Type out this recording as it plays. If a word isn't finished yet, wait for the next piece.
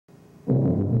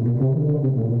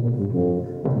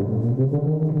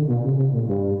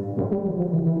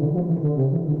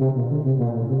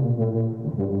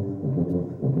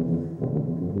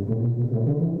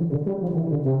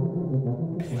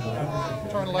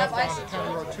left on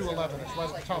County Road 211. It's right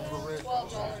at the top of a ridge.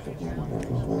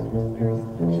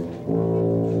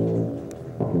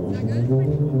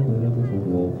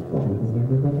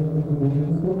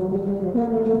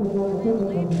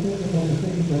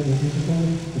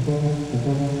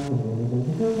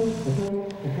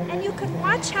 And you can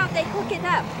watch how they hook it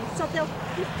up. So there's a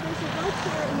rope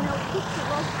here, and they'll hook the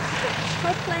rope to the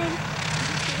propane,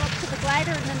 hook the rope to the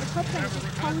glider, and then the propane just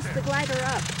pulls the glider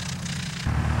up.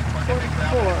 44.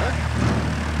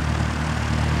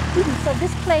 So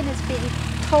this plane is being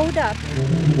towed up.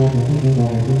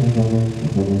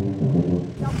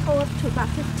 They'll tow up to about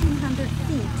 1,500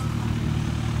 feet.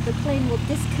 The plane will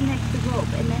disconnect the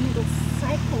rope, and then it'll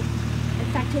cycle. In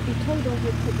fact, he'll be towed over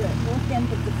to the north end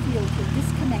of the field to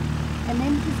disconnect. And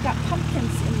then he's got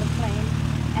pumpkins in the plane,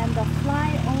 and they'll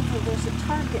fly over. There's a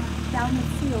target down the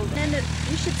field. And then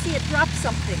you should see it drop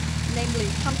something, namely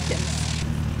pumpkins.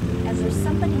 And there's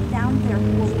somebody down there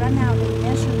who will run out and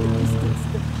measure the distance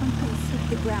the pumpkins hit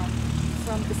the ground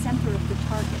from the center of the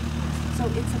target. So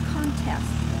it's a contest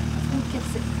of who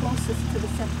gets it closest to the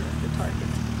center of the target.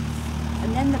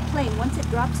 And then the plane, once it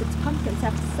drops its pumpkins,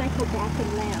 have to cycle back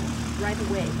and land right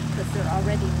away because they're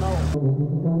already low.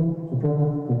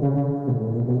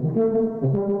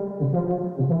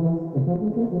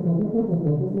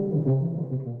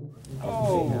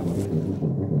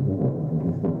 Oh.